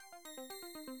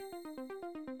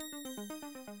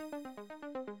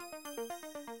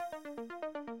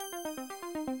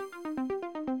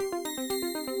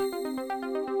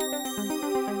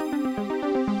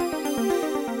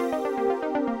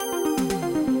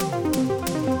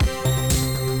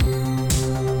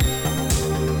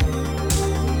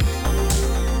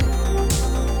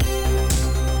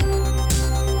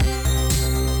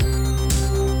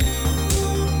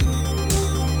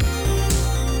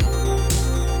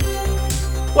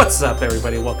What's up,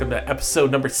 everybody? Welcome to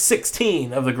episode number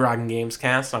 16 of the Grogan Games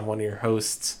Cast. I'm one of your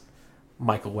hosts,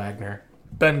 Michael Wagner.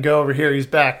 Ben Go over here. He's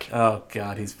back. Oh,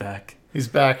 God, he's back. He's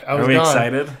back. I was Are we gone.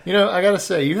 excited? You know, I got to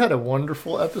say, you had a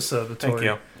wonderful episode with Tori. Thank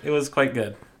you. It was quite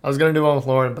good. I was going to do one with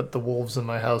Lauren, but the wolves in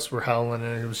my house were howling,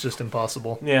 and it was just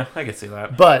impossible. Yeah, I can see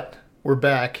that. But we're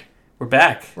back. We're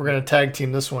back. We're going to tag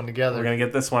team this one together. We're going to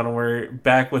get this one. We're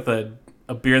back with a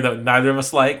beer that neither of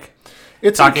us like.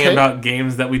 It's talking okay. about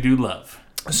games that we do love.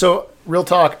 So, real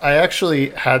talk, I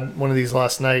actually had one of these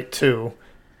last night, too,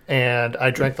 and I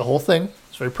drank the whole thing. I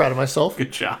was very proud of myself.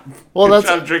 Good job. Well, Good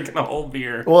that's job drinking a whole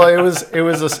beer. Well,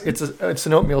 it's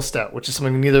an oatmeal stout, which is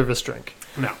something neither of us drink.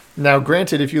 No. Now,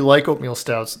 granted, if you like oatmeal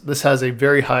stouts, this has a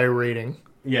very high rating.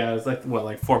 Yeah, it's like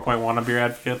 4.1 on Beer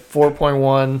Advocate?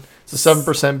 4.1. It's a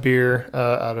 7% beer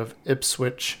out of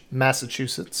Ipswich,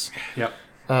 Massachusetts. Yep.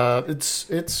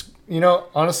 It's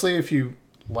honestly, if you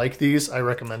like these, I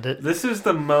recommend it. This is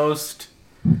the most,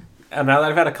 and now that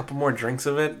I've had a couple more drinks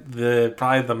of it,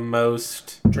 probably the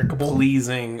most Drinkable?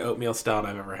 pleasing oatmeal stout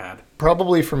I've ever had.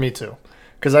 Probably for me too,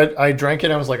 because I drank it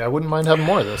and I was like, I wouldn't mind having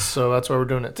more of this, so that's why we're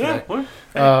doing it today. Yeah,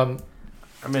 well,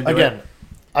 I'm into Again, it.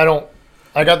 I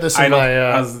got this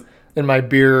in my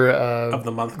beer Of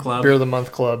the month club. beer of the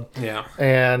month club, Yeah.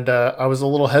 and I was a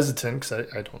little hesitant because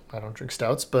I don't drink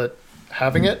stouts, but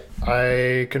having it,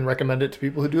 I can recommend it to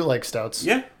people who do like stouts.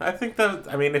 Yeah, I think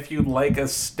if you like a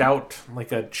stout,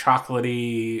 like a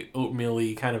chocolatey,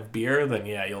 oatmeal-y kind of beer, then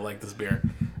yeah, you'll like this beer.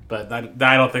 But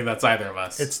I don't think that's either of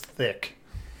us. It's thick.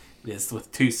 It's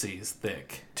with two C's,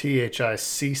 thick.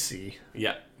 THICC. Yeah, You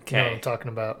know what K. I'm talking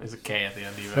about. There's a K at the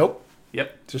end even. Nope.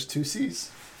 Yep. Just two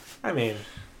C's. I mean, it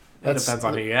That's- depends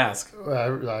on who you ask.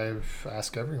 I've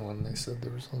asked everyone. They said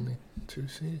there was only two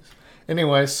C's.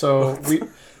 Anyway, so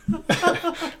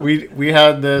we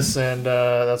had this, and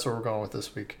that's what we're going with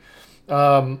this week.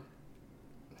 Yeah,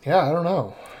 I don't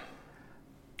know.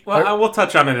 Well, we'll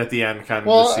touch on it at the end, kind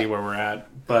of to see where we're at.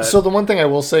 But So the one thing I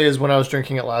will say is when I was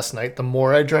drinking it last night, the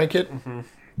more I drank it,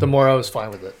 the more I was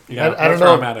fine with it. yeah, I don't that's where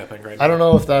know. I'm at, I think, right now. I don't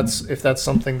know if that's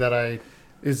something that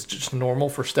is just normal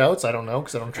for stouts. I don't know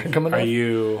because I don't drink them enough. Are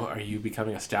you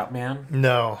becoming a stout man?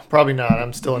 No, probably not.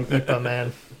 I'm still an IPA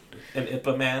man. An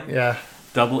IPA man? Yeah.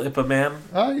 Double IPA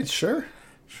man? Sure.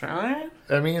 Try.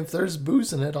 I mean, if there's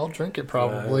booze in it, I'll drink it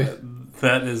probably.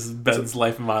 That is Ben's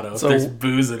life motto. If so- there's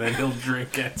booze in it, he'll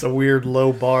drink it. It's a weird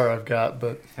low bar I've got,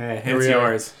 but Hey, here it's we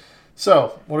are. yours.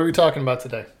 So, what are we talking about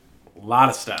today? A lot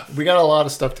of stuff. We got a lot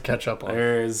of stuff to catch up on.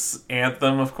 There's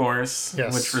Anthem, of course,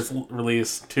 Yes. which was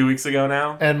released 2 weeks ago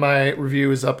now. And my review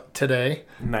is up today.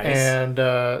 Nice. And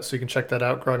so you can check that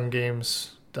out,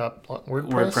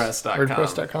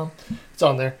 grogangames.wordpress.com. It's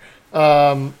on there.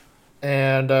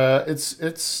 Let's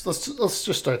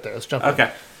just start there. Let's jump in.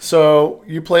 Okay. So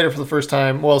you played it for the first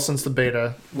time, well, since the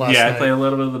beta last Yeah, night. I played a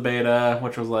little bit of the beta,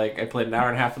 which was I played an hour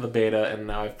and a half of the beta, and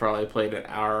now I've probably played an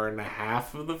hour and a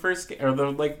half of the first game, or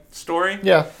the story.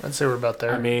 Yeah, I'd say we're about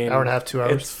there. I mean, hour and a half, 2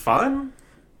 hours. It's fun.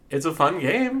 It's a fun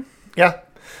game. Yeah.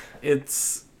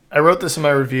 It's I wrote this in my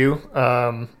review.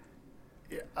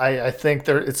 I think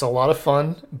it's a lot of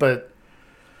fun, but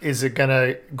is it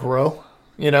gonna grow?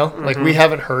 Like we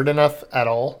haven't heard enough at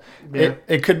all. Yeah.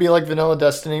 It could be like Vanilla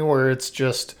Destiny, where it's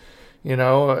just, and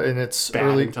it's bad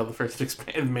early. until the first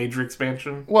major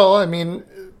expansion. Well, I mean,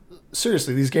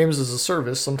 seriously, these games as a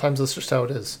service, sometimes that's just how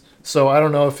it is. So I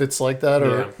don't know if it's like that,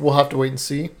 or Yeah. we'll have to wait and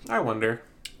see. I wonder.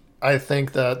 I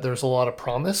think that there's a lot of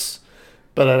promise,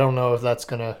 but I don't know if that's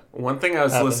gonna. One thing I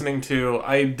was happen. listening to,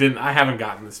 I haven't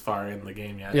gotten this far in the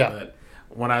game yet, Yeah. but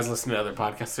when I was listening to other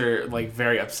podcasts, they're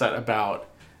very upset about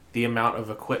the amount of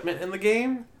equipment in the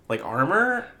game, like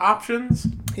armor options.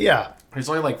 Yeah. There's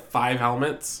only 5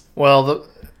 helmets. Well,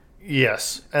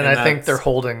 yes, and I think that's- they're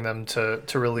holding them to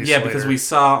release. Yeah, later. because we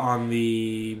saw on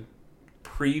the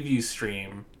preview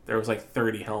stream there was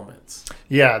 30 helmets.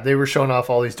 Yeah, they were showing off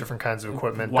all these different kinds of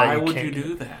equipment. Why that would can't you get.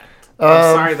 do that?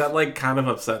 I'm sorry, that kind of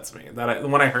upsets me.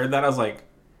 When I heard that, I was like,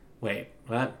 wait,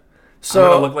 what? So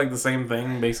I'm gonna look like the same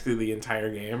thing basically the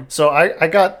entire game. So I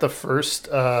got the first.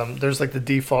 There's the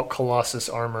default Colossus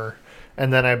armor,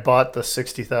 and then I bought the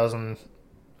 60,000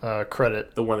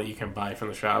 credit The one that you can buy from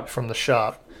the shop. from the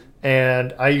shop,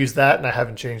 and I used that, and I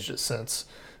haven't changed it since.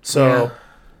 So Yeah.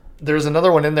 there's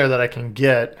another one in there that I can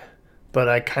get, but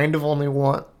I kind of only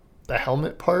want the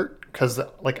helmet part because I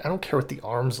don't care what the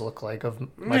arms look like of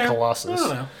my Colossus. I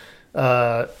don't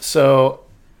know. So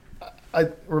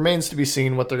it remains to be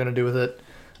seen what they're going to do with it.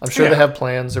 I'm sure Yeah. they have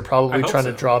plans. They're I probably hope trying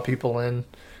so. to draw people in.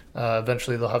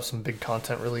 Eventually, they'll have some big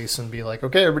content release and be like,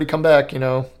 okay, everybody come back. Look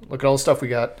at all the stuff we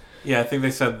got. Yeah, I think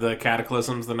they said the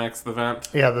Cataclysm's the next event.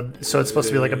 Yeah, so it's supposed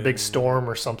to be like a big storm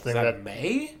or something. Is that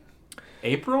May?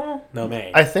 April? No,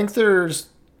 May. I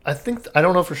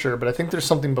don't know for sure, but I think there's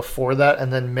something before that,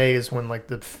 and then May is when like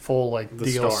the full like The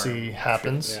DLC storm.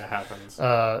 happens. Yeah, it happens.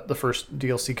 The first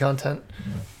DLC content.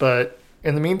 But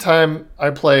in the meantime,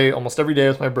 I play almost every day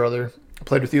with my brother. I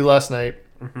played with you last night,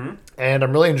 and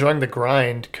I'm really enjoying the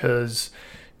grind because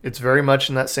it's very much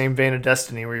in that same vein of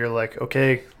Destiny, where you're like,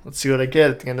 okay, let's see what I get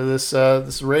at the end of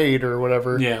this raid or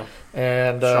whatever. Yeah.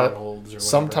 And Strongholds or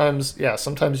whatever.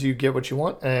 sometimes you get what you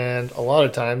want, and a lot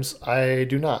of times I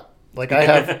do not. Like I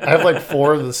have like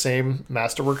 4 of the same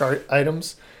masterwork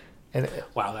items, and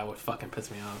Wow, that would fucking piss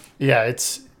me off. yeah,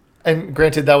 and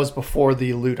granted that was before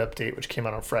the loot update, which came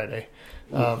out on Friday.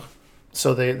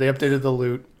 So they updated the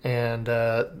loot and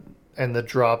the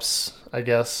drops. I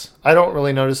guess I don't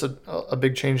really notice a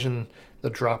big change in the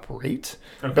drop rate,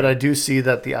 but I do see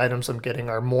that the items I'm getting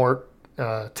are more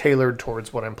tailored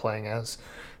towards what I'm playing as.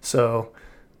 So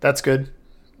that's good.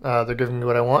 They're giving me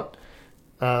what I want.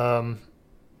 A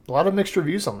lot of mixed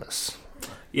reviews on this.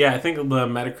 Yeah, I think the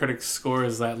Metacritic score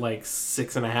is at like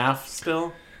 6.5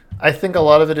 still. I think a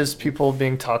lot of it is people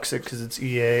being toxic because it's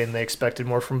EA and they expected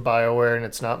more from BioWare and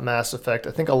it's not Mass Effect.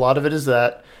 I think a lot of it is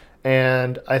that.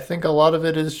 And I think a lot of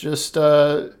it is just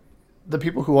the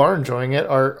people who are enjoying it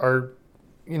are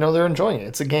they're enjoying it.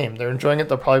 It's a game. They're enjoying it.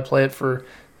 They'll probably play it for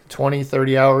 20,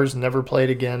 30 hours and never play it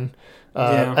again.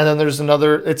 And then there's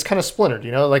it's kind of splintered,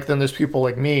 like then there's people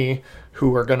like me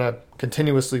who are going to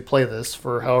continuously play this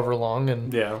for however long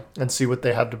and see what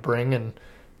they have to bring. And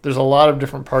there's a lot of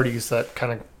different parties that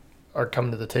kind of are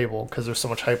coming to the table because there's so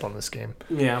much hype on this game.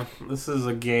 Yeah, this is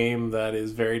a game that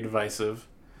is very divisive.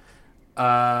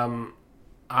 I'm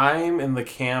in the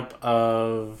camp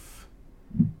of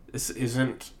this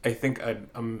isn't, I think,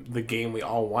 the game we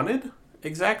all wanted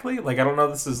exactly. Like, I don't know,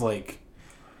 this is like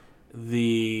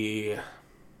the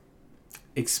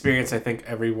experience I think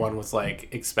everyone was like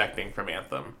expecting from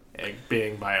Anthem, like,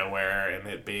 being BioWare and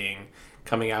it being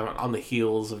coming out on the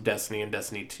heels of Destiny and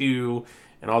Destiny 2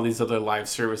 and all these other live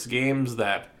service games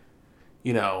that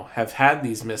have had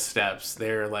these missteps.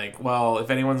 They're like, well, if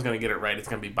anyone's going to get it right, it's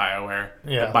going to be BioWare.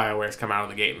 Yeah. And BioWare's come out of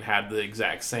the gate and had the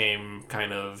exact same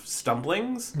kind of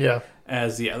stumblings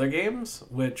as the other games,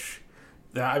 which,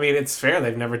 I mean, it's fair.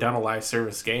 They've never done a live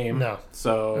service game. No.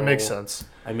 So It makes sense.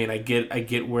 I mean, I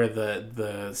get where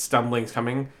the stumbling's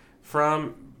coming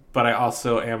from, but I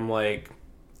also am like,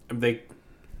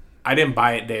 I didn't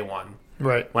buy it day one.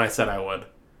 Right. When I said I would.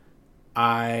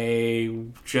 I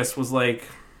just was like,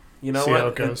 you know See what? how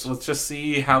it goes. Let's just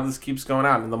see how this keeps going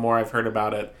out. And the more I've heard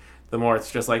about it, the more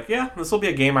it's just like, yeah, this will be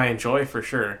a game I enjoy for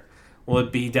sure. Will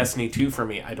it be Destiny 2 for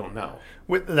me? I don't know.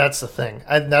 That's the thing.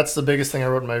 That's the biggest thing I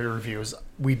wrote in my review is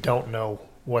we don't know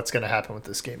what's going to happen with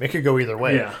this game. It could go either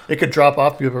way. Yeah. It could drop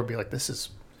off. People would be like, this is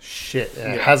shit.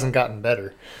 And it hasn't gotten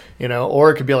better.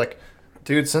 Or it could be like,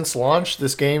 dude, since launch,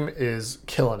 this game is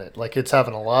killing it. Like, it's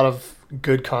having a lot of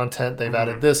good content. They've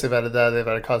added this, they've added that, they've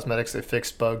added cosmetics, they've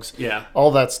fixed bugs. Yeah. All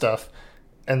that stuff.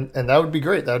 And that would be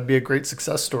great. That would be a great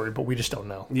success story, but we just don't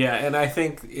know. Yeah, and I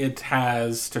think it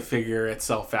has to figure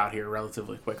itself out here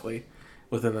relatively quickly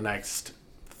within the next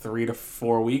 3 to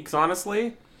 4 weeks,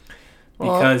 honestly.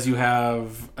 Because you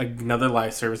have another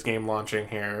live service game launching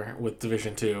here with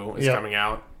Division 2 is coming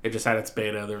out. It just had its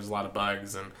beta. There was a lot of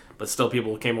bugs, but still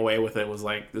people came away with it. Was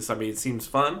like, this. I mean, it seems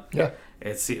fun. Yeah.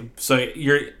 So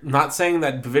you're not saying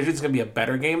that Division's going to be a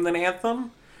better game than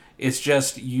Anthem. It's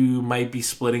just you might be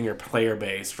splitting your player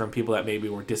base from people that maybe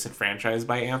were disenfranchised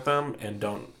by Anthem and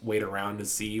don't wait around to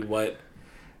see what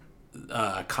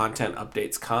content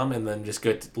updates come and then just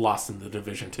get lost in the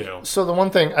Division 2. So the one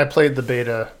thing, I played the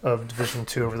beta of Division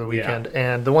 2 over the weekend,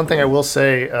 and the one thing I will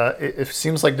say, it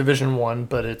seems like Division 1,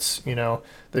 but it's,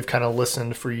 they've kind of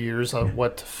listened for years on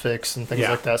what to fix and things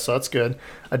like that, so that's good.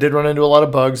 I did run into a lot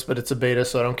of bugs, but it's a beta,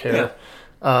 so I don't care.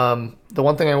 Yeah. The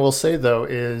one thing I will say, though,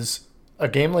 is a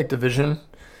game like Division,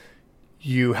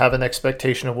 you have an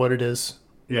expectation of what it is.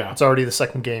 Yeah. It's already the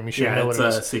second game. You should know what it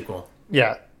is. It's a sequel.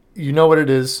 Yeah. You know what it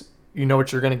is. You know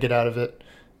what you're going to get out of it.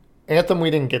 Anthem,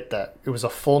 we didn't get that. It was a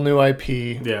full new IP.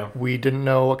 Yeah. We didn't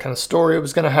know what kind of story it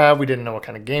was going to have. We didn't know what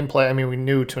kind of gameplay. I mean, we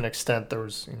knew to an extent there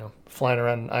was, flying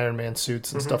around in Iron Man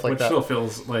suits and stuff like that. Which still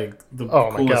feels like the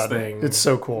coolest thing. It's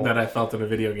so cool. That I felt in a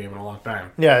video game in a long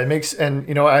time. Yeah, it makes, and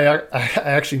I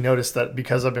actually noticed that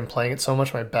because I've been playing it so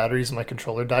much, my batteries and my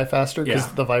controller die faster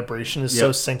because the vibration is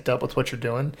so synced up with what you're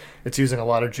doing. It's using a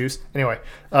lot of juice. Anyway,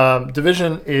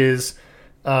 Division is...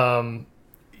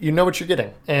 you know what you're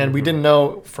getting, and we didn't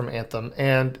know from Anthem,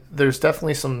 and there's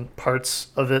definitely some parts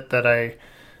of it that I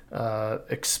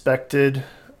expected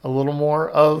a little more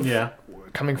of Yeah.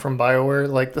 coming from BioWare.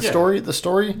 Like Yeah. the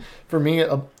story for me,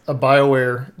 a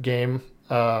BioWare game,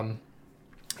 like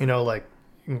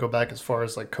you can go back as far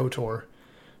as like KOTOR.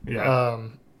 Yeah.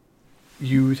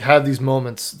 You have these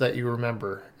moments that you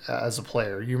remember as a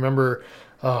player. You remember,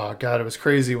 oh God, it was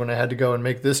crazy when I had to go and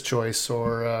make this choice,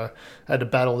 or I had to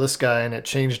battle this guy and it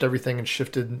changed everything and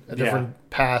shifted a different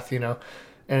path, And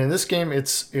in this game,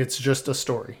 it's just a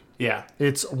story. Yeah.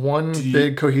 It's one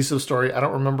big cohesive story. I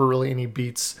don't remember really any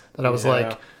beats that I was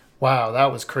like, wow,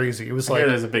 that was crazy. It was I like hear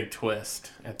there's a big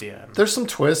twist at the end. there's some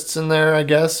twists in there, I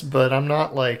guess, but I'm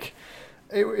not like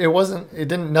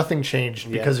nothing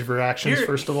changed because of your actions.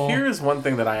 First of all, here's one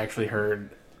thing that I actually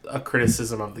heard a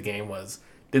criticism of the game was: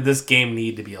 did this game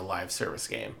need to be a live service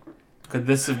game? Could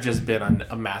this have just been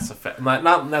a Mass Effect,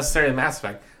 not necessarily a Mass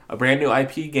Effect, a brand new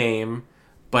IP game,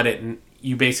 but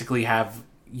you basically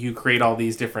you create all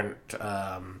these different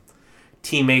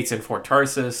teammates in Fort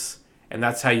Tarsis, and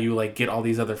that's how you like get all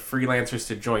these other freelancers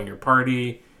to join your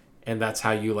party, and that's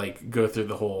how you like go through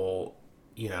the whole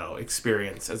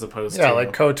experience, as opposed to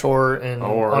like KOTOR and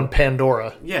on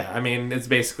Pandora. Yeah, I mean, it's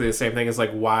basically the same thing as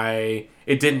like why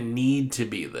it didn't need to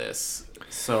be this.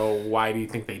 So why do you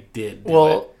think they did do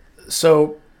it?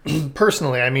 So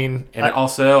personally, I mean, and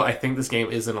also I think this game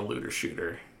isn't a looter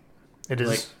shooter. It is.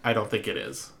 Like, I don't think it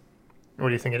is. What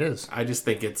do you think it is? I just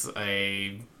think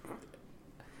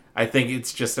I think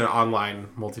it's just an online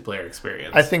multiplayer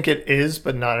experience. I think it is,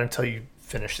 but not until you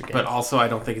finish the game. But also, I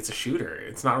don't think it's a shooter.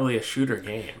 It's not really a shooter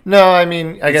game. No, I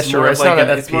mean, I guess you're right. It's not an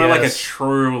FPS. It's more like a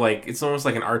true, it's almost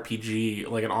like an RPG,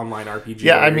 like an online RPG.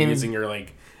 Yeah, where you're using your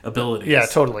abilities. Yeah,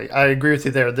 totally. I agree with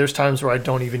you there. There's times where I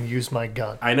don't even use my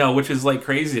gun. I know, which is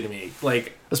crazy to me.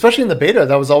 Especially in the beta,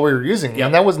 that was all we were using,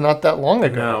 and that was not that long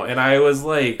ago. No, and I was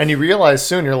like, and you realize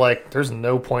soon, you're like, there's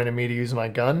no point in me to use my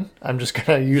gun. I'm just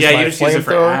gonna use my you just use it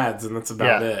for flamethrower. ads, and that's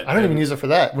about it. I don't even use it for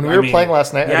that. When we were playing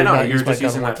last night, I did not use my gun. You're just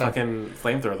using that fucking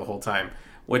flamethrower the whole time,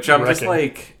 which I'm just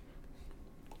like,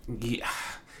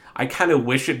 I kind of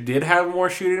wish it did have more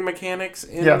shooting mechanics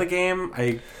in the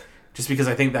game. Just because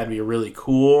I think that'd be really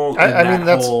cool.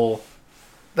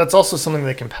 That's also something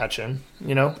they can patch in,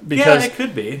 Because, it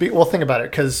could be. Well, think about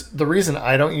it, because the reason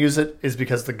I don't use it is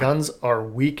because the guns are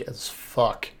weak as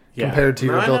fuck compared to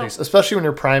your abilities. Especially when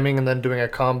you're priming and then doing a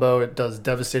combo, it does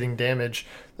devastating damage.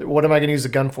 What am I going to use a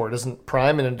gun for? It doesn't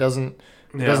prime and it doesn't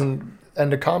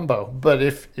end a combo. But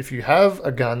if you have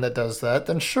a gun that does that,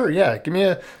 then sure, give me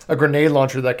a grenade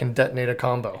launcher that can detonate a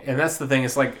combo. And that's the thing.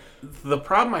 It's the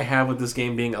problem I have with this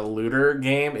game being a looter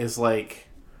game is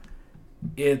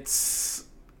it's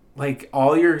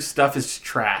all your stuff is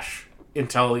trash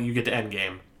until you get to end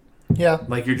game. Yeah.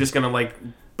 You're just gonna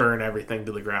burn everything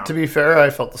to the ground. To be fair,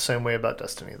 I felt the same way about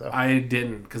Destiny though. I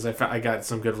didn't, because I got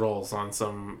some good rolls on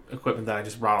some equipment that I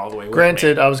just brought all the way with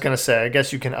Granted, me. I was gonna say, I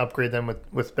guess you can upgrade them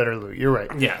with better loot. You're right.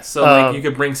 Yeah, so you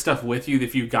could bring stuff with you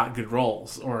if you got good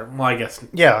rolls, or I guess.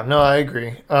 Yeah, no, I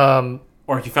agree.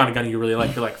 Or if you found a gun you really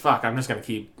like, you're like, fuck, I'm just gonna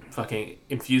keep fucking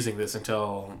infusing this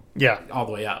until all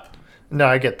the way up. No,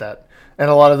 I get that. And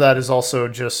a lot of that is also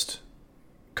just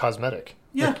cosmetic.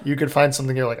 Yeah. You could find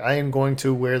something you're like, I am going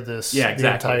to wear this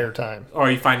the entire time.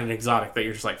 Or you find an exotic that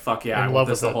you're just like, fuck yeah, I want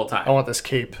this the whole time. I want this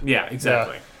cape. Yeah,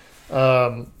 exactly.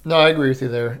 Yeah. No, I agree with you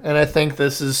there. And I think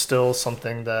this is still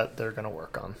something that they're going to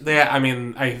work on. Yeah, I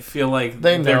mean, I feel like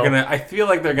they're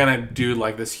gonna do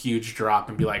this huge drop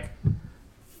and be like,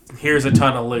 here's a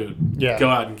ton of loot. Yeah. Go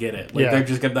out and get it. They're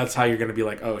just gonna, that's how you're gonna be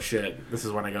like, oh shit, this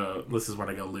is when I go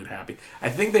loot happy. I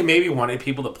think they maybe wanted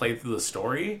people to play through the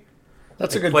story.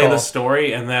 That's a good play call. The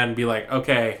story and then be like,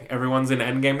 okay, everyone's in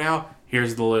endgame now.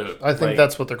 Here's the loot. I think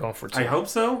that's what they're going for too. I hope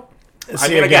so. I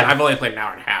mean, again, I've only played an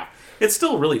hour and a half. It's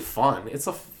still really fun. It's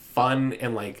a fun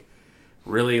and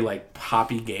really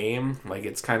poppy game.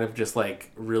 It's kind of just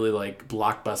really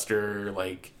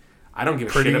blockbuster. I don't give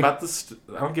a shit about this.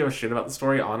 I don't give a shit about the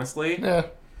story, honestly. Yeah.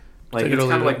 It's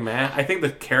kind of meh. I think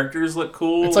the characters look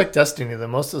cool. It's like Destiny, though.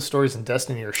 Most of the stories in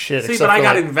Destiny are shit. See, but I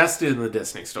got invested in the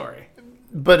Destiny story.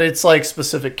 But it's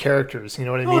specific characters, you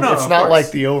know what I mean? No, it's not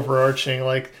like the overarching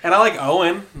And I like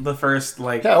Owen, the first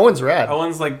Yeah, Owen's rad.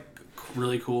 Owen's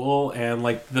really cool, and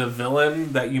the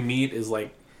villain that you meet is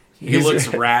he looks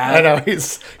rad. I know,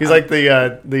 he's like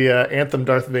the Anthem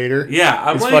Darth Vader.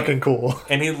 Yeah, he's fucking cool.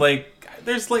 And he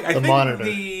there's I think monitor.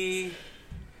 The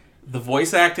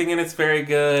voice acting in it's very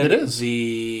good. It is.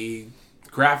 The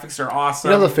graphics are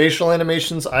awesome. The facial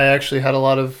animations, I actually had a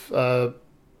lot of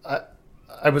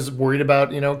I was worried about,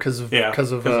 because of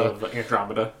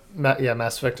Andromeda.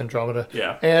 Mass Effect Andromeda.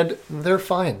 Yeah. And they're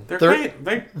fine. They're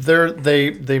great.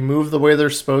 They move the way they're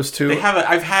supposed to.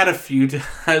 I've had a few.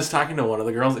 I was talking to one of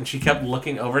the girls, and she kept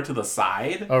looking over to the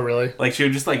side. Oh, really? Like she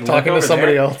would just like talking look over to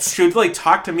somebody there. else. She would like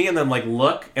talk to me and then like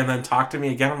look and then talk to me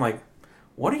again. I'm like,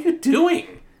 what are you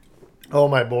doing? Oh,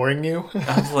 am I boring you?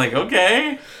 I was like,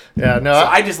 okay. Yeah, no. So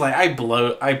I just like I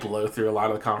blow through a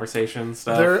lot of the conversation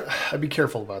stuff. I'd be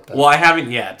careful about that. Well, I haven't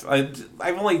yet.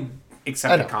 I've only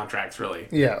accepted contracts, really.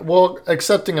 Yeah, well,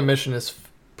 accepting a mission is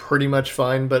pretty much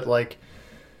fine, but like,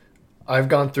 I've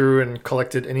gone through and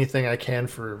collected anything I can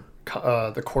for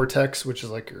the Cortex, which is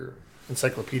like your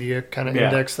encyclopedia kind of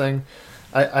index thing.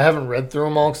 I haven't read through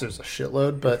them all because there's a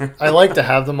shitload, but I like to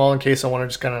have them all in case I want to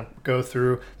just kind of go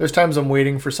through. There's times I'm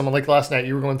waiting for someone, like last night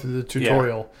you were going through the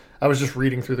tutorial. Yeah. I was just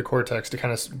reading through the Cortex to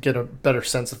kind of get a better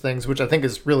sense of things, which I think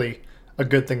is really a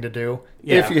good thing to do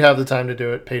if you have the time to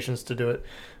do it, patience to do it.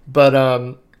 But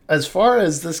as far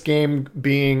as this game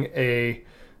being a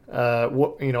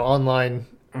online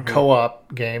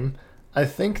co-op game, I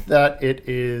think that it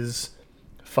is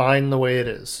fine the way it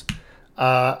is.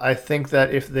 I think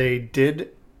that if they did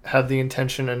have the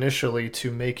intention initially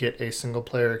to make it a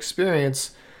single-player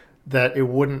experience, that it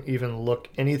wouldn't even look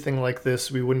anything like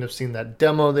this. We wouldn't have seen that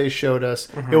demo they showed us.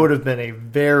 It would have been a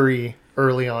very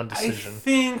early on decision. I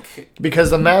think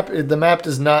because the map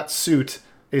does not suit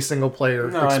a single-player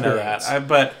experience. I know that.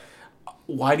 But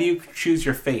why do you choose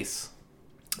your face?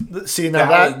 See,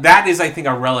 now that is, I think,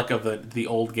 a relic of the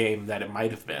old game that it might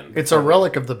have been. It's a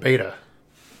relic of the beta.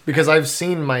 Because I've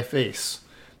seen my face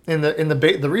in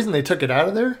the reason they took it out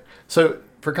of there. So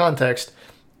for context,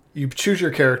 you choose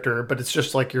your character, but it's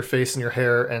just like your face and your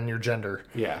hair and your gender.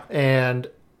 Yeah. And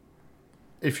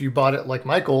if you bought it like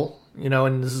Michael,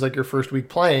 and this is like your first week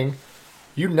playing,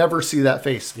 you never see that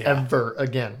face ever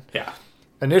again. Yeah.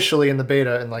 Initially in the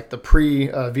beta and like the pre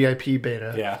VIP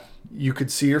beta, you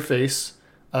could see your face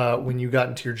when you got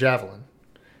into your javelin,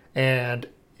 and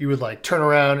you would like turn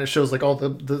around. It shows like all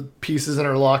the pieces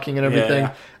interlocking and everything.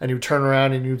 And you would turn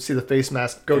around and you'd see the face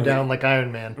mask go down like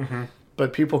Iron Man. Mm-hmm.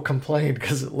 But people complained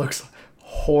because it looks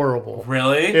horrible.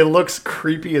 Really? It looks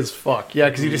creepy as fuck. Yeah,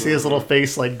 because you just see his little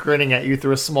face like grinning at you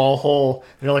through a small hole.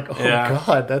 And you're like, oh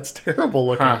God, that's terrible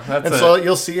looking. So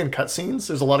you'll see in cutscenes,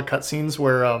 there's a lot of cutscenes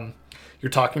where you're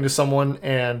talking to someone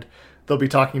and they'll be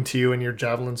talking to you and your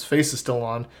javelin's face is still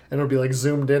on, and it'll be like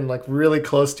zoomed in like really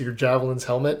close to your javelin's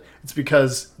helmet. It's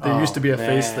because there used to be a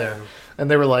face there, and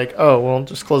they were like, oh well,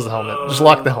 just close the helmet, just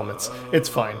lock the helmets, it's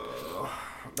fine.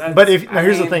 But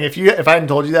here's the thing, if I hadn't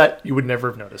told you that, you would never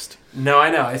have noticed. No, I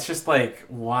know, it's just like,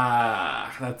 wow,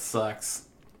 that sucks.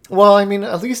 Well, I mean,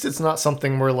 at least it's not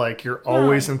something where like you're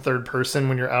always in third person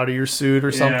when you're out of your suit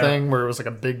or something where it was like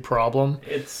a big problem.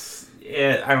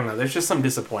 I don't know, there's just some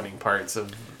disappointing parts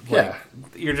of like,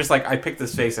 you're just like, I picked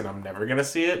this face and I'm never gonna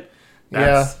see it.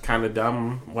 That's kind of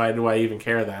dumb. Why do I even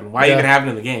care then? Why even have it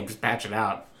in the game? Just patch it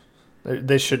out.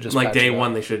 They should just like patch day it out.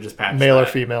 one. They should just patch male that.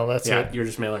 or female. That's it. Yeah, you're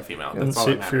just male or female. That's and all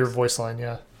that matters. For your voice line.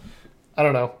 Yeah, I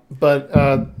don't know, but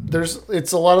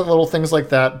it's a lot of little things like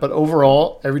that. But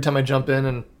overall, every time I jump in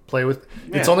and play with,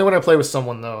 it's only when I play with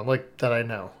someone though, like that I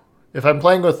know. If I'm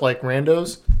playing with like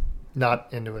randos, not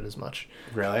into it as much.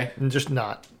 Really? And just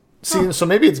not. See, so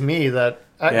maybe it's me that,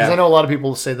 because I know a lot of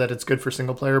people say that it's good for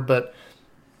single player, but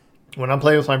when I'm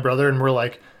playing with my brother and we're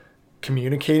like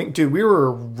communicating, dude, we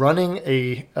were running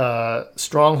a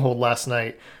stronghold last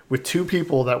night with two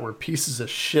people that were pieces of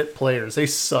shit players. They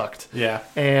sucked. Yeah.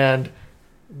 And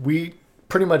we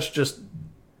pretty much just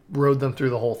rode them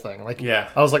through the whole thing. Like, I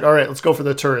was like, all right, let's go for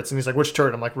the turrets. And he's like, which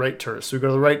turret? I'm like, right turret. So we go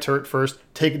to the right turret first,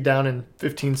 take it down in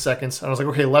 15 seconds. And I was like,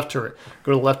 okay, left turret.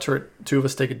 Go to the left turret. Two of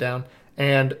us take it down.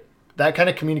 And that kind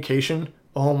of communication,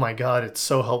 oh my God, it's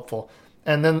so helpful.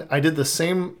 And then I did the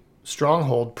same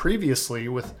stronghold previously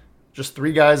with just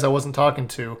three guys I wasn't talking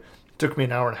to. It took me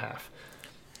an hour and a half.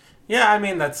 Yeah, I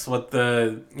mean, that's what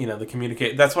the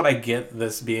communicate. That's what I get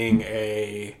this being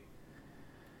a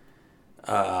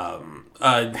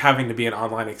having to be an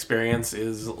online experience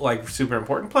is like super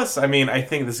important. Plus, I mean, I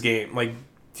think this game, like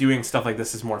doing stuff like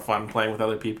this is more fun playing with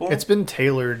other people. It's been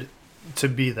tailored to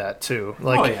be that too.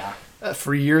 Like, oh yeah.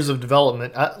 For years of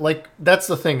development, that's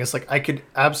the thing. It's like I could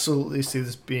absolutely see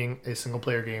this being a single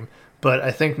player game, but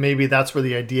I think maybe that's where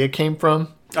the idea came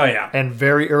from. Oh yeah. And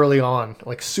very early on,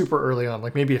 like super early on,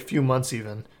 like maybe a few months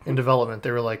even in development, they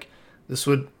were like, "This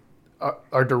would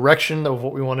our direction of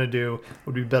what we want to do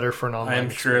would be better for an online." I'm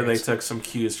sure they experience. took some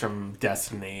cues from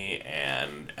Destiny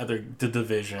and the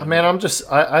Division. Man,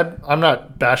 I'm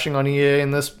not bashing on EA in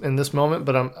this moment,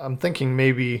 but I'm thinking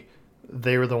maybe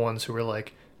they were the ones who were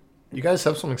like, you guys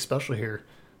have something special here.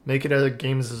 Make it a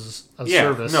games as a Yeah,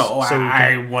 service. no, so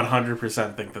I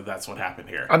 100% think that that's what happened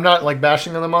here. I'm not like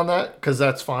bashing on them on that because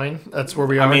that's fine. That's where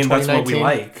we are. I mean, in that's what 2019. we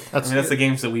like. That's the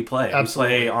games that we play.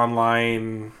 Absolutely. We play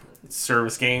online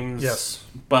service games. Yes.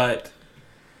 But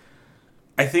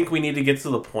I think we need to get to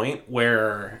the point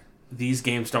where these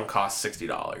games don't cost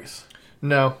 $60.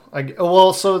 No,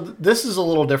 so this is a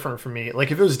little different for me.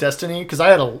 Like if it was Destiny, because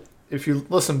if you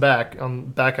listen back on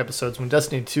back episodes when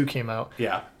Destiny 2 came out,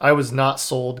 Yeah. I was not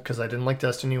sold because I didn't like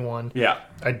Destiny 1. Yeah.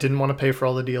 I didn't want to pay for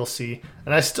all the DLC,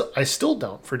 and I still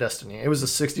don't for Destiny. It was a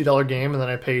 $60 game, and then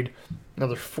I paid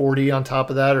another $40 on top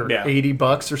of that, or Yeah.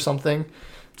 $80 or something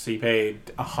So you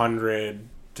paid $100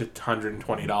 to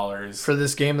 $120 for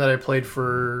this game that I played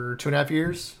for 2.5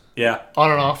 years, Yeah.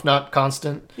 on and off, not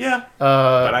constant. Yeah.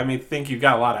 But I mean, think you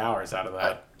got a lot of hours out of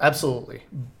that. Absolutely,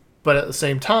 but at the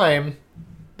same time,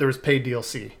 there was paid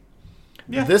DLC.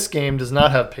 Yeah. This game does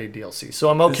not have paid DLC, so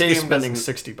I'm okay game spending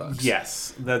doesn't- $60.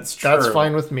 Yes, that's true. That's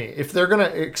fine with me. If they're gonna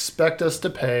expect us to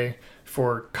pay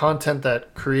for content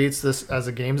that creates this as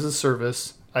a games as a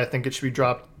service, I think it should be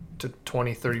dropped to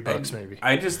 $20-$30 maybe.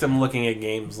 I just am looking at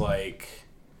games like,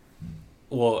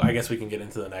 well, I guess we can get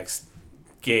into the next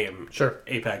game. Sure.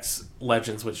 Apex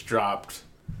Legends, which dropped,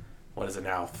 what is it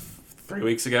now, 3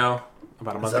 weeks ago?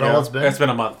 About a month that ago? all it's been? It's been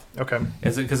a month. Okay.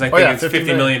 Is it? Because I think it's 50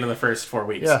 50 million in the first 4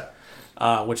 weeks.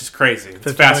 Yeah. Which is crazy. It's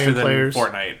 50 faster million than players.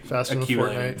 Fortnite. Faster than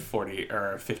accumulated Fortnite. 40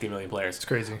 or 50 million players. It's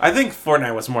crazy. I think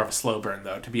Fortnite was more of a slow burn,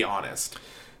 though, to be honest.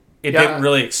 It Yeah. didn't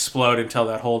really explode until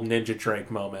that whole Ninja Drake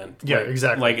moment. Yeah,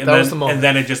 exactly. Like, and That then, was the moment. And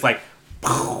then it just like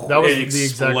That was it the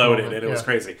exact exploded, moment, and it was yeah.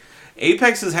 crazy.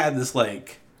 Apex has had this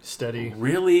like Steady.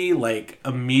 really like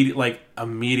immediate like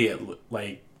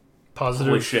Positive.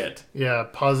 holy shit. Yeah,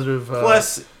 positive.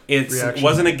 Plus, it reaction.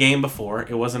 wasn't a game before.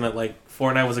 It wasn't like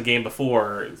Fortnite was a game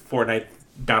before Fortnite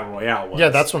Battle Royale was. Yeah,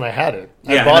 that's when I had it.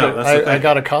 Yeah, I bought no, that's the it. I thing.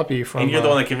 got a copy from. And you're the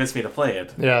one that convinced me to play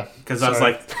it. Yeah. Because I was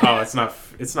sorry. like, oh,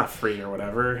 it's not free or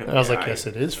whatever. And I was like, yes,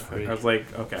 it is free. I was like,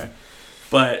 okay.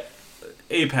 But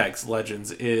Apex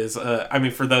Legends is, I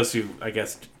mean, for those who, I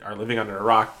guess, are living under a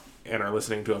rock and are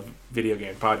listening to a video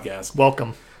game podcast,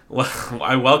 Welcome. well,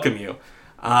 I welcome you.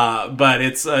 But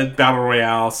it's a battle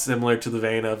royale similar to the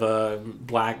vein of a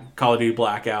Call of Duty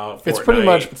Blackout. It's Fortnite, pretty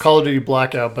much Call of Duty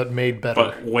Blackout, but made better.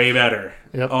 but way better.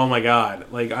 Yep. Oh my god!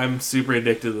 Like I'm super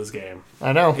addicted to this game.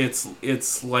 I know.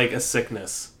 It's like a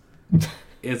sickness.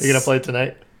 It's You gonna play it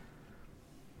tonight?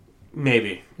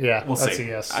 maybe. Yeah, We'll that's see. a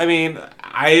yes. I mean,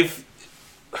 I've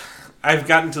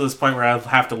gotten to this point where I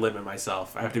have to limit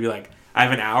myself. I have to be like, I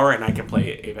have an hour and I can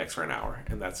play Apex for an hour,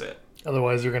 and that's it.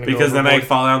 Otherwise, you're gonna Because go then I overboard.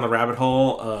 fall down the rabbit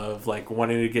hole of like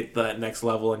wanting to get the next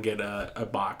level and get a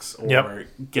box or Yep.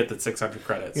 get the 600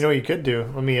 credits. You know what you could do?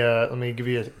 Let me give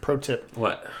you a pro tip.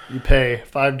 What? You pay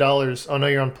 $5. Oh no,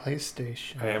 you're on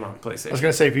PlayStation. I am on I PlayStation. was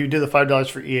gonna say if you do the $5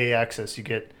 for EA access, you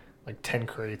get like 10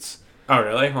 crates. Oh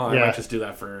really? Well, I Yeah. might just do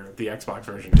that for the Xbox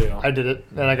version too. I did it,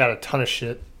 and I got a ton of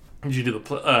shit. Did you do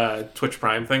the Twitch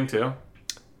Prime thing too?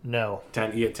 No.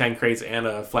 You get 10 crates and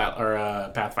a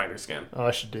Pathfinder skin. Oh,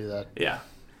 I should do that. Yeah.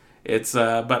 It's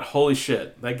but holy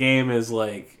shit, that game is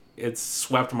like it's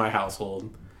swept my household.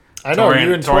 I know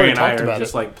you and Tori and I talked are about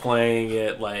just it. like playing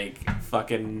it like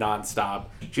fucking nonstop.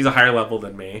 She's a higher level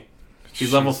than me.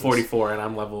 She's level Jesus. 44 and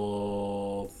I'm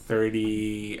level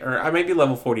 30 or I may be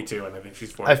level 42 and I think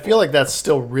she's 44. I feel like that's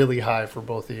still really high for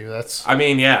both of you. That's. I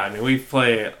mean, yeah, I mean we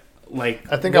play like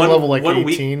I think I'm level like one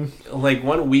 18. like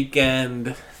one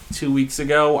weekend 2 weeks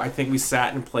ago, I think we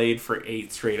sat and played for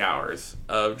 8 straight hours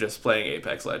of just playing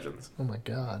Apex Legends. Oh my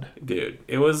god. Dude,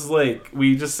 it was like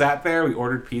we just sat there, we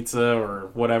ordered pizza or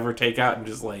whatever takeout, and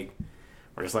just like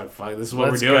we're just like, fuck, this is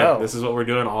what Let's we're doing. go. This is what we're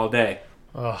doing all day.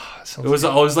 Oh, sounds It was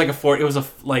always like a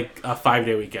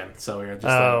 5-day weekend. So we were just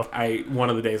Oh. like one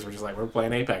of the days we're just like we're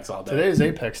playing Apex all day, Today is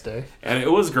Apex Day. and it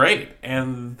was great.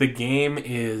 And the game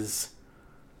is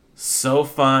so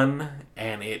fun,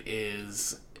 and it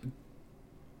is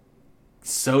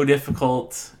so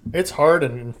difficult. It's hard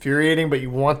and infuriating, but you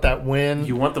want that win.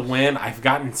 You want the win. I've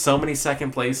gotten so many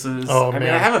second places. Oh, I mean,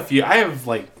 man. I have a few. I have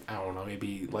like I don't know,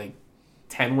 maybe like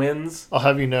 10 wins. I'll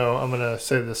have you know, I'm going to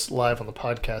say this live on the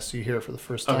podcast so you hear it for the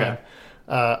first time. Okay.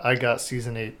 I got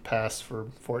Season 8 pass for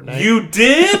Fortnite. You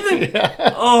did?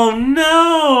 Yeah. Oh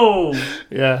no!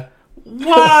 Yeah.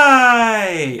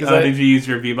 Why? 'Cause Did you use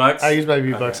your V-Bucks? I used my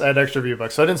V-Bucks. Okay. I had extra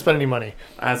V-Bucks, so I didn't spend any money.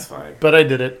 That's fine. But I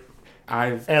did it,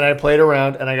 I've and I played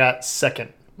around, and I got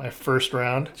second, my first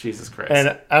round. Jesus Christ.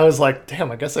 And I was like,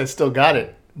 damn, I guess I still got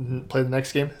it. Play the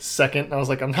next game, second. And I was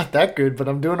like, I'm not that good, but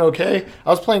I'm doing okay. I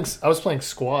was playing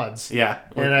squads. yeah,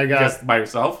 and I got- just by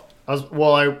yourself.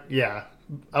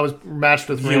 I was matched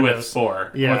with You with randos.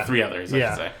 4, Yeah. or 3 others. I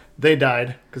Yeah. should say. They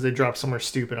died because they dropped somewhere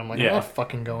stupid. I'm like, I'm not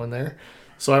fucking going there.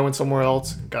 So I went somewhere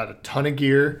else, got a ton of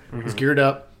gear, was geared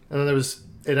up, and then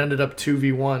it ended up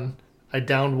 2v1. I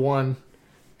downed one,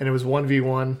 and it was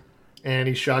 1v1, and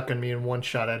he shotgunned me in one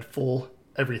shot. I had full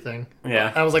everything.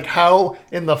 Yeah. I was like, how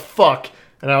in the fuck?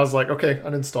 And I was like, okay,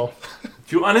 uninstall.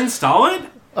 Did you uninstall it?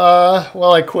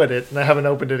 Well, I quit it, and I haven't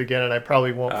opened it again, and I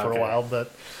probably won't for a while,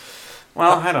 but...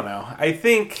 Well, I don't know. I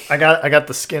think... I got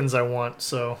the skins I want,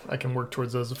 so I can work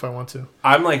towards those if I want to.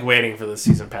 I'm, like, waiting for the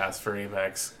season pass for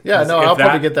Apex. Yeah, no, I'll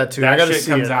probably get that, too. I gotta shit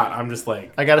see comes it. out, I'm just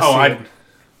like... I gotta see it.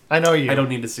 I know you. I don't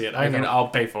need to see it. I know. I'll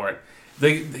pay for it.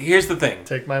 Here's the thing.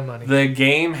 Take my money. The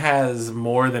game has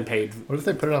more than paid... What if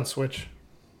they put it on Switch?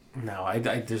 No,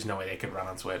 there's no way they could run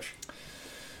on Switch.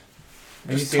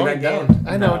 Just tone it down.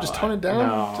 I know, just tone it down.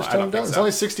 No, just tone it down. It's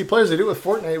only 60 players. They do it with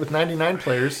Fortnite with 99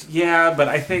 players. Yeah, but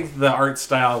I think the art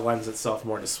style lends itself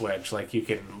more to Switch. Like, you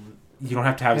don't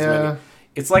have to have as many.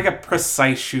 It's like a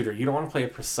precise shooter. You don't want to play a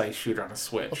precise shooter on a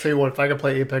Switch. I'll tell you what, if I could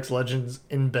play Apex Legends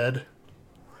in bed.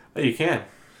 Oh, you can.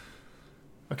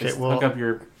 Okay, just well... hook up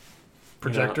your...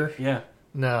 projector? Yeah.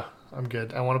 No, I'm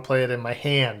good. I want to play it in my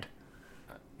hand.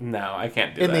 No, I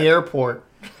can't do that. In the airport.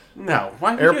 No.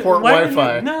 Airport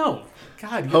Wi-Fi. No.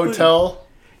 God. Hotel.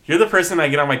 You're the person I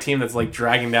get on my team that's like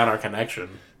dragging down our connection.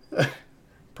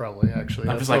 Probably, actually.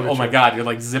 I'm just like, oh my god, you're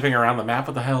like zipping around the map.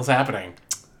 What the hell is happening?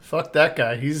 Fuck that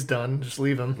guy. He's done. Just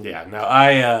leave him. Yeah,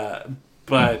 no,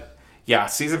 but yeah,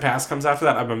 Season Pass comes after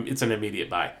that. It's an immediate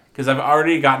buy. Because I've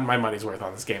already gotten my money's worth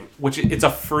on this game. Which, it's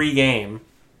a free game.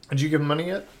 Did you give him money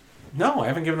yet? No, I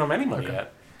haven't given him any money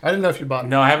yet. I didn't know if you bought...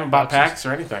 No, I haven't bought packs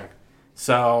or anything.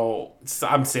 So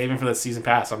I'm saving for the season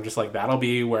pass. I'm just like, that'll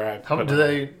be where I. How do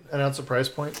they announce a price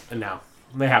point? No,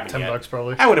 they haven't yet. $10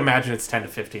 probably. I would imagine it's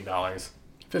 $10 to $15.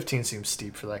 15 seems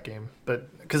steep for that game,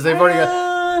 but because they've already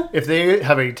got. If they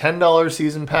have a $10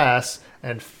 season pass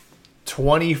and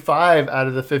 25 out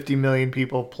of the 50 million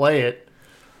people play it,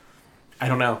 I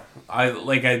don't know.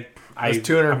 That's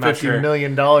 $250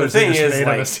 million they just made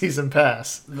on a season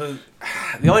pass. The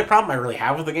only problem I really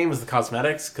have with the game is the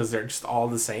cosmetics, because they're just all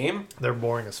the same. They're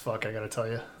boring as fuck, I gotta tell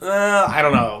you. I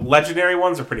don't know. Legendary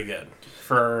ones are pretty good.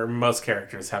 For most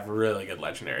characters, have really good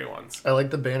legendary ones. I like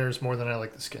the banners more than I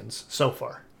like the skins, so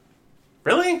far.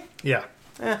 Really? Yeah.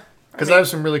 Because I have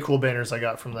some really cool banners I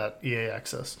got from that EA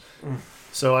access.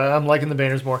 So I'm liking the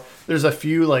banners more. There's a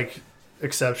few, like...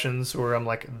 exceptions where I'm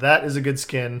like, that is a good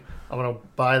skin. I'm gonna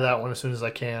buy that one as soon as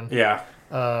I can. Yeah.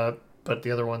 But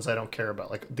the other ones I don't care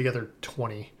about. Like the other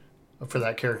 20 for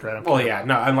that character I don't care about.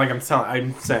 No, I'm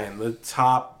saying the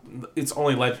top, it's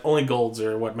only golds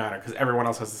are what matter, because everyone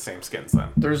else has the same skins then.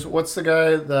 There's what's the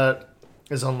guy that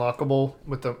is unlockable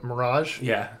with the Mirage?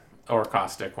 Yeah. Or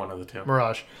Caustic, one of the two.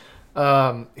 Mirage.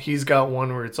 He's got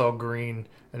one where it's all green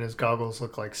and his goggles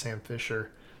look like Sam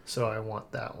Fisher. So I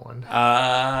want that one.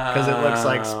 Because it looks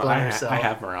like Splinter Cell. I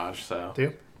have Mirage, so. Do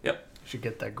you? Yep. You should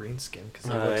get that green skin. Cause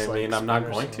it looks like I'm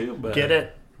not going to, but... Get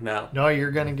it. No. No,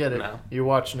 you're going to get it. No. You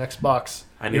watch next box.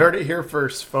 You heard it here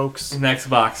first, folks. Next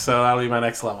box, so that'll be my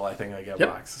next level. I think I get a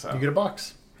box. So. You get a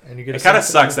box. And you get. It kind of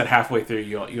sucks that halfway through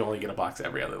you only get a box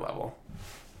every other level.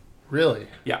 Really?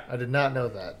 Yeah. I did not know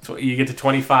that. So you get to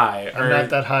 25. I'm not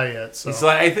that high yet. So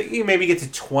I think you maybe get to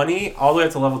 20. All the way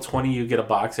up to level 20, you get a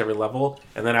box every level.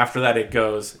 And then after that, it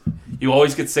goes... You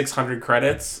always get 600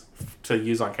 credits to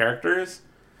use on characters.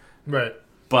 Right.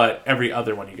 But every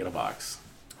other one, you get a box.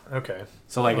 Okay.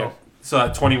 So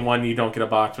at 21, you don't get a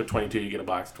box. But 22, you get a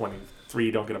box. 23,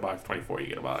 you don't get a box. 24, you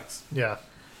get a box. Yeah.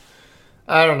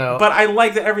 I don't know. But I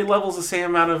like that every level is the same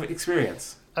amount of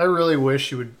experience. I really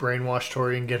wish you would brainwash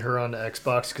Tori and get her onto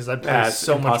Xbox, because I'd play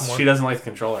so much more. She doesn't like the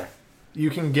controller. You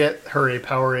can get her a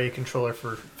Power A controller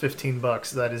for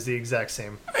 $15. That is the exact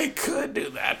same. I could do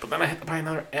that, but then I have to buy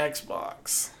another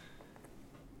Xbox.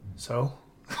 So?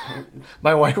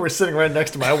 We're sitting right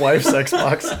next to my wife's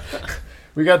Xbox.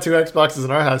 We got 2 Xboxes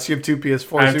in our house. You have 2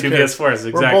 PS4s. I have 2 PS4s,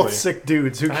 exactly. We're both sick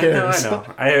dudes. Who cares? I know.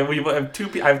 I have 2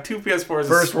 PS4s, First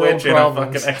a Switch, and world a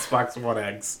fucking Xbox One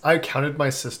X. I counted my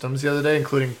systems the other day,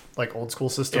 including like old school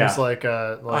systems like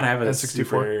I have a N64.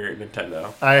 Super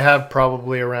Nintendo. I have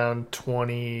probably around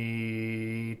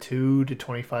 22 to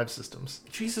 25 systems.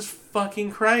 Jesus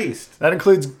fucking Christ. That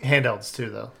includes handhelds too,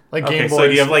 though. Like Game Boys. So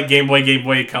do you have like Game Boy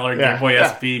Color, Game Boy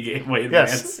SP, Game Boy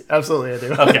Advance? Yes, absolutely I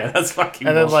do. Okay, that's fucking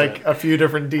and then bullshit. like a few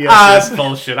different DSs. That's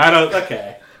bullshit. I don't.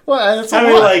 Okay. Well, that's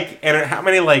how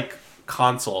many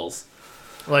consoles?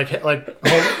 Like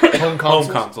home consoles. Home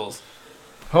consoles.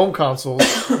 Home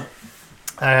consoles.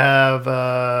 I have.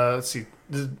 Let's see.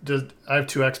 I have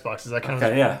 2 Xboxes. That kind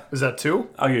of. Yeah. Is that 2?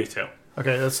 I'll give you 2.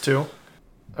 Okay, that's 2.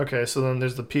 Okay, so then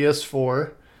there's the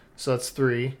PS4. So that's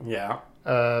 3. Yeah.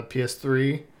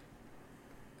 PS3,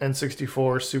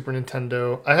 N64, Super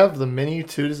Nintendo. I have the Mini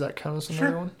too. Does that count as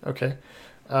another one? Okay.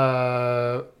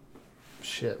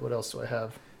 Shit. What else do I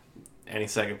have? Any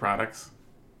Sega products?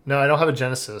 No, I don't have a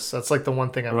Genesis. That's like the one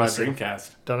thing I'm What about missing.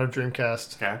 Dreamcast? Don't have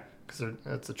Dreamcast Okay. because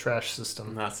it's a trash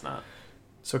system. No, it's not.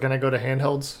 So can I go to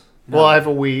handhelds? No. Well, I have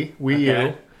a Wii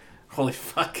Okay. Holy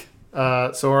fuck. U.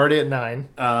 So we're already at 9. Do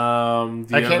you I have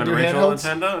can't an do original handhelds?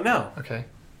 Nintendo? No. Okay.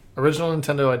 Original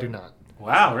Nintendo, I do not.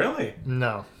 Wow, really?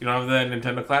 No. You don't have the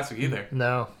Nintendo Classic either?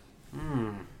 No.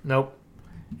 Hmm. Nope.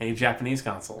 Any Japanese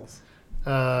consoles?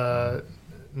 No.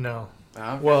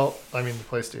 Okay. Well, I mean the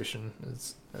PlayStation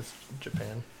that's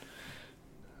Japan.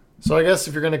 So I guess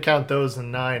if you're gonna count those,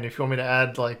 then 9. If you want me to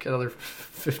add like another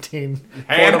 15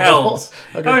 Handhelds.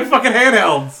 portables. How many fucking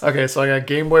handhelds? Okay, so I got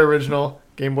Game Boy Original,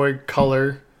 Game Boy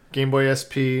Color, Game Boy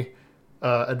SP,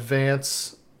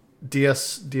 Advance,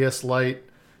 DS Lite,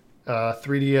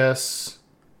 3DS,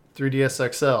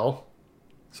 3DS XL.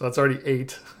 So that's already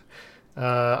 8.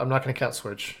 I'm not gonna count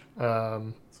Switch.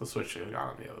 So Switch is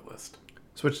on the other list.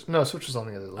 Switch was on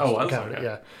the other list. Oh, was? Count it, Okay.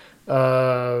 yeah.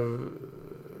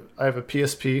 I have a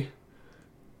PSP.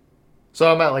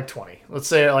 So I'm at like 20. Let's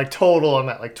say like total I'm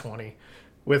at like 20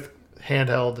 with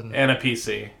handheld and And a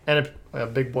PC. a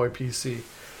big boy PC.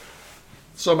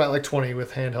 So I'm at like 20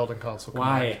 with handheld and console.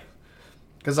 Why?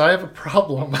 Because I have a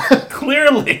problem.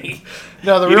 Clearly.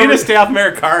 No, the You real need to stay off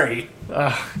Mercari.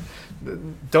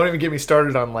 don't even get me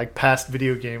started on like past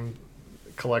video game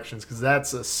collections because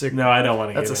that's a sick. No, I don't want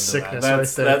to get That's a into sickness that. right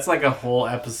there. That's like a whole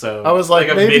episode. I was like,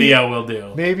 a maybe- video will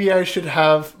do. Maybe I should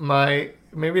have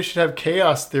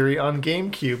Chaos Theory on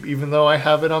GameCube, even though I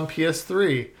have it on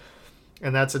PS3,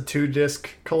 and that's a 2-disc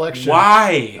collection.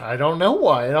 Why? I don't know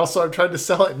why. And also, I've tried to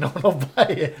sell it, and no one will buy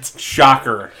it.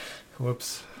 Shocker.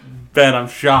 Whoops. Ben, I'm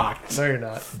shocked. No, you're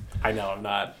not. I know I'm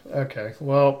not. Okay.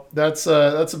 Well, that's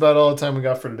about all the time we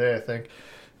got for today, I think.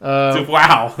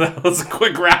 Wow, that was a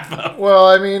quick wrap up. Well,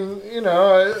 I mean,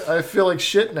 I feel like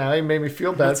shit now. You made me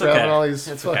feel bad It's for okay. having all these.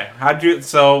 It's okay.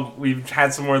 So we've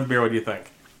had some more of the beer. What do you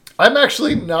think? I'm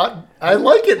actually not. I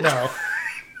like it now.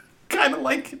 Kind of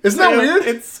like it. Isn't that too. weird?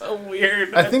 It's so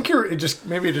weird. I think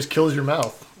maybe it just kills your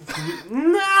mouth.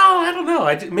 No, I don't know.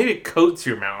 Maybe it coats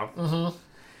your mouth. Mm-hmm.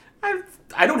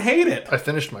 I don't hate it. I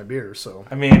finished my beer, so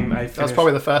I mean, that's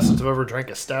probably the fastest I've ever drank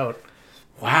a stout.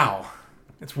 Wow.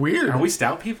 It's weird. Are we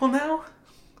stout people now?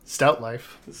 Stout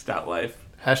Life. Stout life.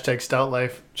 Hashtag Stout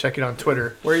Life. Check it on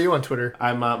Twitter. Where are you on Twitter?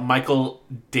 I'm Michael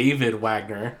David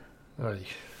Wagner. Oh,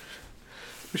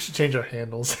 we should change our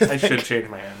handles. I should change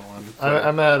my handle on.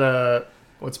 I'm at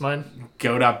what's mine?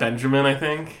 Go.Benjamin, I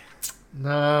think.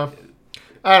 No,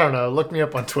 I don't know. Look me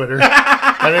up on Twitter.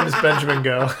 My name is Benjamin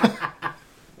Go.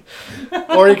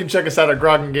 Or you can check us out at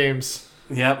Grogan Games.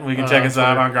 Yep, we can check us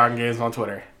out Twitter. on Grogan Games on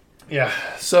Twitter. Yeah.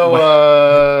 So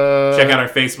Check out our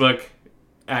Facebook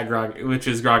at which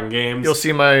is Grogan Games. You'll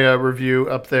see my review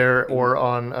up there or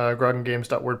on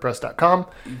grogangames.wordpress.com.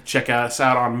 Check us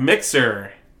out on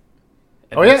Mixer.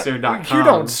 At Oh yeah, Mixer.com you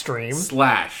don't stream. /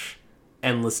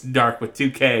 Endless Dark with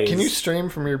 2 Ks. Can you stream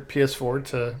from your PS4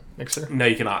 to Mixer? No,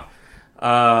 you cannot.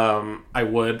 I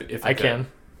would if I could. can.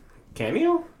 Can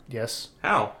you? Yes.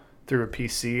 How? Through a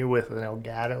PC with an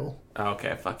Elgato.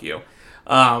 Okay, fuck you.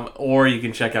 Or you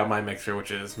can check out my Mixer,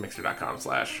 which is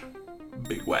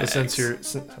mixer.com/bigwags.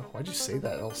 Why'd you say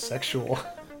that? All sexual.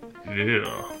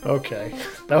 Yeah. Okay.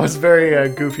 That was very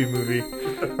goofy movie.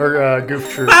 Or goof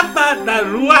troop.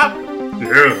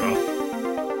 Yeah.